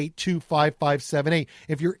 888-882-5578.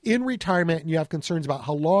 If you're in retirement and you have concerns about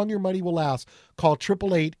how long your money will last, call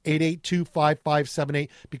 888-882-5578,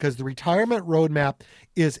 because the retirement roadmap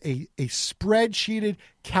is a spreadsheeted,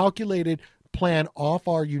 calculated plan off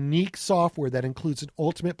our unique software that includes an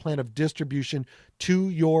ultimate plan of distribution to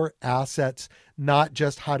your assets, not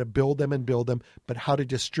just how to build them, but how to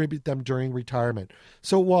distribute them during retirement.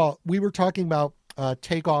 So while we were talking about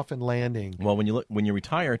takeoff and landing. Well, when you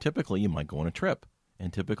retire, typically you might go on a trip,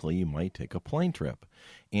 and typically you might take a plane trip.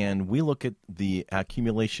 And we look at the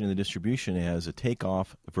accumulation and the distribution as a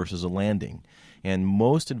takeoff versus a landing. And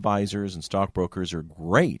most advisors and stockbrokers are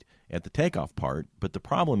great at the takeoff part, but the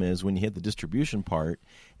problem is when you hit the distribution part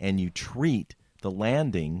and you treat the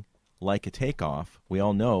landing like a takeoff, we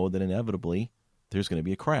all know that inevitably there's going to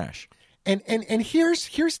be a crash. And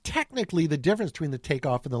here's technically the difference between the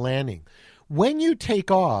takeoff and the landing. When you take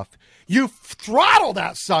off, you throttle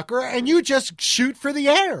that sucker and you just shoot for the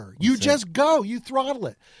air. You just go, you throttle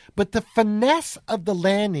it. But the finesse of the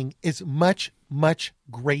landing is much, much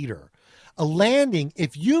greater. A landing,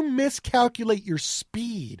 if you miscalculate your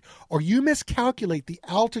speed or you miscalculate the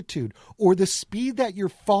altitude or the speed that you're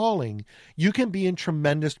falling, you can be in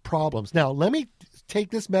tremendous problems. Now, let me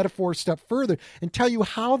take this metaphor a step further and tell you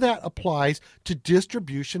how that applies to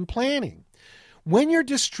distribution planning. When you're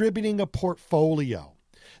distributing a portfolio,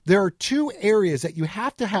 there are 2 areas that you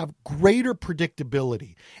have to have greater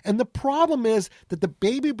predictability. And the problem is that the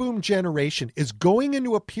baby boom generation is going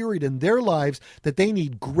into a period in their lives that they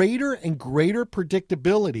need greater and greater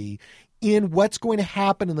predictability in what's going to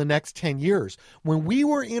happen in the next 10 years. When we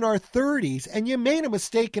were in our 30s and you made a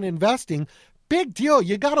mistake in investing, big deal.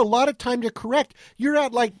 You got a lot of time to correct. You're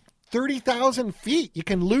at like 30,000 feet. You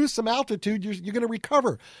can lose some altitude. You're going to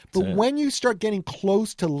recover. But when you start getting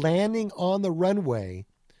close to landing on the runway,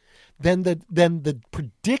 then the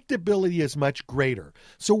predictability is much greater.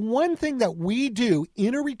 So one thing that we do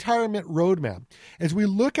in a retirement roadmap is we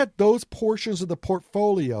look at those portions of the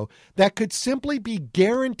portfolio that could simply be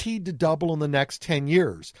guaranteed to double in the next 10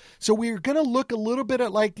 years. So we're going to look a little bit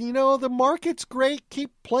at the market's great. Keep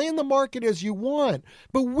playing the market as you want.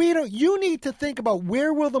 But you need to think about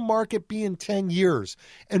where will the market be in 10 years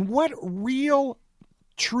and what real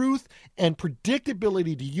truth and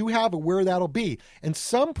predictability do you have of where that'll be? And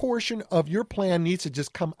some portion of your plan needs to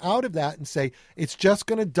just come out of that and say, it's just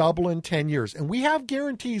going to double in 10 years. And we have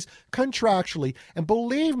guarantees contractually. And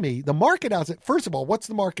believe me, the market has it. First of all, what's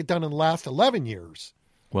the market done in the last 11 years?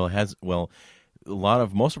 Well,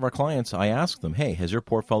 most of our clients, I ask them, hey, has your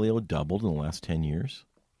portfolio doubled in the last 10 years?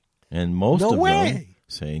 And most of them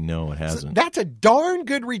say, no, it hasn't. So that's a darn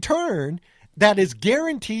good return that is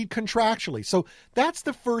guaranteed contractually. So that's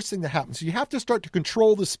the first thing that happens. So you have to start to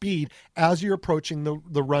control the speed as you're approaching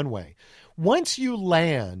the runway. Once you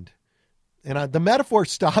land, and the metaphor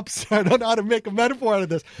stops. I don't know how to make a metaphor out of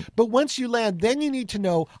this. But once you land, then you need to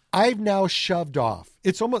know, I've now shoved off.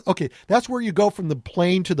 It's almost, okay, that's where you go from the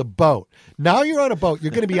plane to the boat. Now you're on a boat.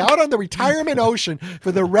 You're going to be out on the retirement ocean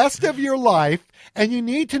for the rest of your life. And you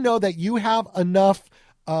need to know that you have enough,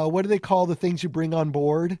 what do they call the things you bring on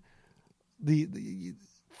board? The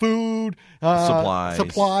food,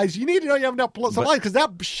 supplies. You need to know you have enough supplies because that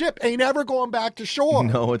ship ain't ever going back to shore.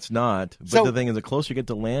 No, it's not. But the thing is, the closer you get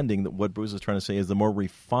to landing, what Bruce is trying to say is the more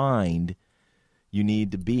refined you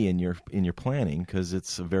need to be in your planning, because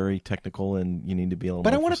it's very technical and you need to be a little.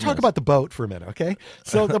 But I want to talk about the boat for a minute, okay?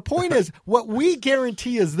 So the point is, what we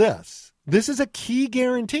guarantee is this. This is a key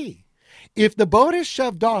guarantee. If the boat is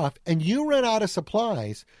shoved off and you run out of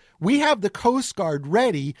supplies, we have the Coast Guard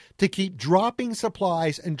ready to keep dropping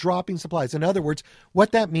supplies and dropping supplies. In other words,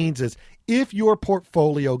 what that means is if your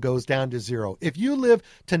portfolio goes down to zero, if you live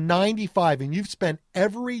to 95 and you've spent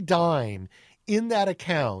every dime in that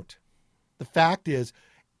account, the fact is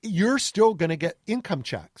you're still going to get income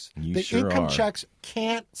checks. The income checks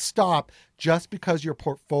can't stop just because your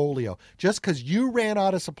portfolio, just because you ran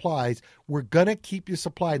out of supplies, we're going to keep you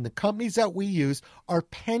supplied. And the companies that we use are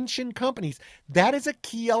pension companies. That is a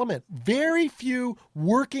key element. Very few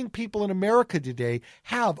working people in America today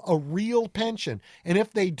have a real pension. And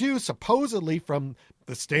if they do, supposedly from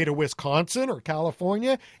the state of Wisconsin or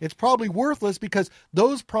California, it's probably worthless because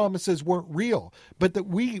those promises weren't real. But that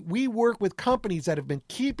we work with companies that have been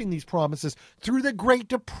keeping these promises through the Great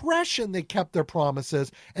Depression. They kept their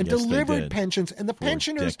promises and delivered pensions. And the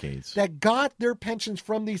pensioners that got their pensions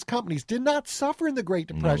from these companies did not suffer in the Great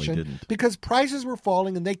Depression because prices were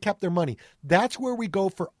falling and they kept their money. That's where we go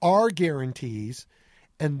for our guarantees.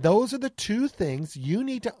 And those are the two things you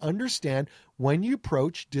need to understand when you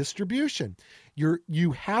approach distribution.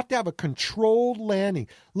 You have to have a controlled landing.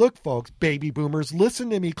 Look, folks, baby boomers, listen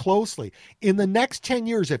to me closely. In the next 10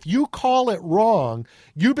 years, if you call it wrong,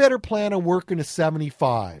 you better plan on working to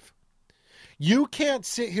 75. You can't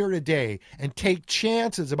sit here today and take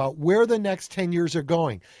chances about where the next 10 years are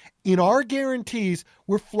going. In our guarantees,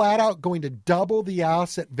 we're flat out going to double the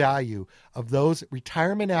asset value of those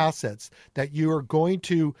retirement assets that you are going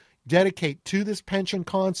to dedicate to this pension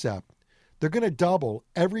concept. They're going to double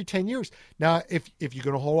every 10 years. Now, if you're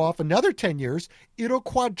going to hold off another 10 years, it'll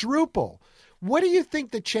quadruple. What do you think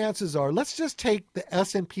the chances are? Let's just take the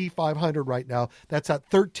S&P 500 right now. That's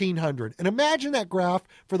at 1,300. And imagine that graph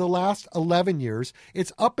for the last 11 years.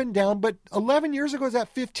 It's up and down, but 11 years ago it was at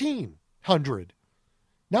 1,500.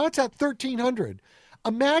 Now it's at 1,300.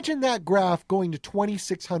 Imagine that graph going to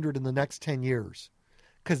 2,600 in the next 10 years,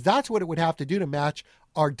 because that's what it would have to do to match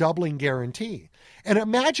our doubling guarantee. And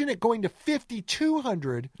imagine it going to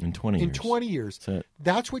 5,200 in 20 years.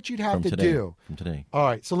 That's what you'd have to do. From today. All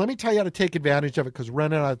right, so let me tell you how to take advantage of it because we're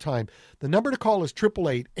running out of time. The number to call is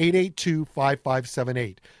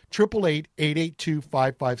 888-882-5578.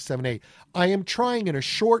 888-882-5578. I am trying in a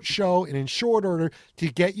short show and in short order to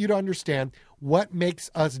get you to understand what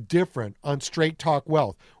makes us different on Straight Talk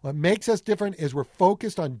Wealth. What makes us different is we're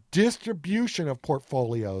focused on distribution of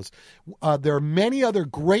portfolios. There are many other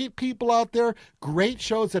great people out there, great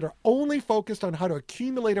shows that are only focused on how to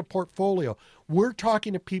accumulate a portfolio. We're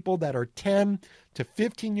talking to people that are 10 to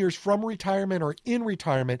 15 years from retirement or in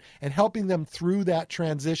retirement and helping them through that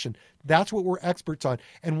transition. That's what we're experts on.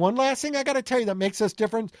 And one last thing I got to tell you that makes us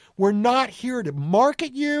different. We're not here to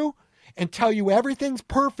market you and tell you everything's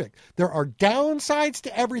perfect. There are downsides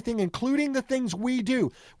to everything, including the things we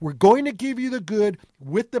do. We're going to give you the good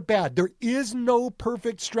with the bad. There is no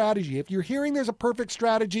perfect strategy. If you're hearing there's a perfect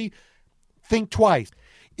strategy, think twice.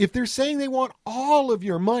 If they're saying they want all of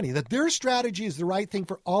your money, that their strategy is the right thing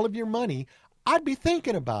for all of your money, I'd be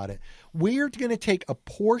thinking about it. We're going to take a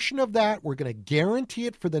portion of that. We're going to guarantee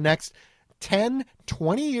it for the next 10,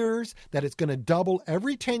 20 years, that it's going to double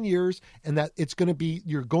every 10 years, and that it's going to be,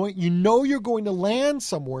 you're going to land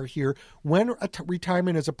somewhere here when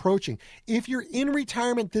retirement is approaching. If you're in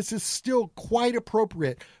retirement, this is still quite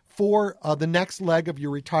appropriate for the next leg of your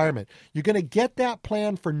retirement. You're going to get that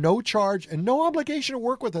plan for no charge and no obligation to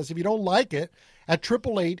work with us if you don't like it at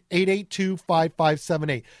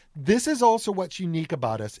 888-882-5578. This is also what's unique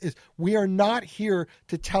about us, is we are not here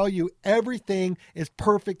to tell you everything is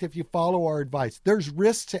perfect if you follow our advice. There's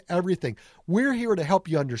risks to everything. We're here to help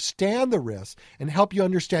you understand the risks and help you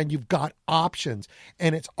understand you've got options.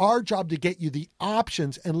 And it's our job to get you the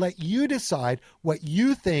options and let you decide what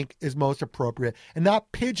you think is most appropriate and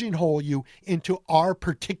not pigeonhole you into our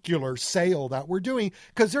particular sale that we're doing,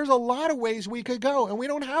 because there's a lot of ways we could go and we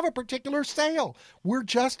don't have a particular sale. We're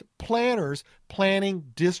just planners planning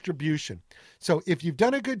distribution. So if you've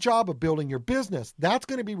done a good job of building your business, that's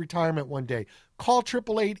going to be retirement one day. Call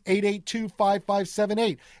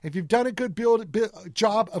 888-882-5578. If you've done a good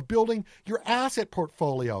job of building your asset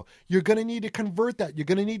portfolio, you're going to need to convert that. You're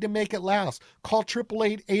going to need to make it last. Call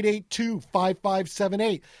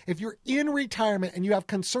 888-882-5578. If you're in retirement and you have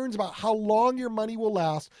concerns about how long your money will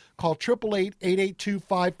last, call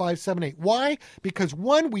 888-882-5578. Why? Because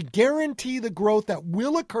one, we guarantee the growth that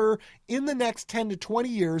will occur in the next 10 to 20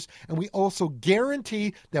 years, and we also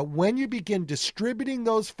guarantee that when you begin distributing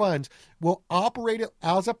those funds, we'll operate it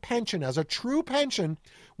as a pension, as a true pension,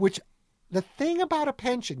 which the thing about a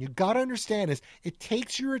pension you got to understand is it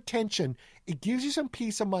takes your attention, it gives you some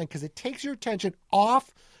peace of mind because it takes your attention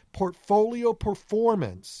off portfolio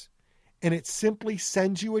performance and it simply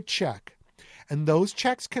sends you a check. And those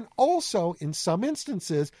checks can also, in some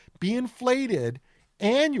instances, be inflated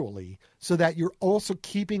annually so that you're also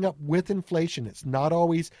keeping up with inflation. It's not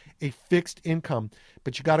always a fixed income,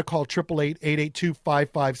 but you got to call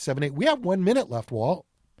 888-882-5578. We have 1 minute left, Walt.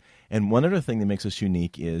 And one other thing that makes us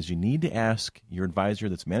unique is you need to ask your advisor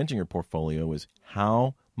that's managing your portfolio is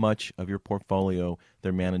how much of your portfolio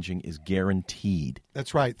they're managing is guaranteed.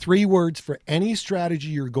 That's right. 3 words for any strategy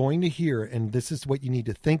you're going to hear, and this is what you need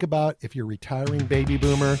to think about if you're retiring baby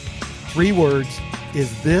boomer. 3 words,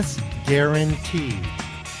 is this guaranteed?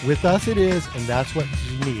 With us it is, and that's what's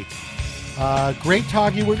unique. Great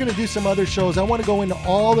talking. We're going to do some other shows. I want to go into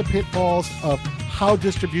all the pitfalls of how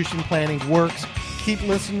distribution planning works. Keep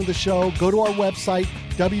listening to the show. Go to our website,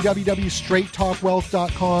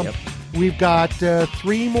 www.straighttalkwealth.com. Yep. We've got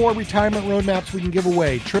 3 more retirement roadmaps we can give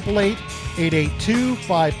away.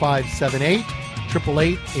 888-882-5578.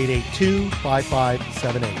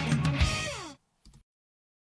 888-882-5578.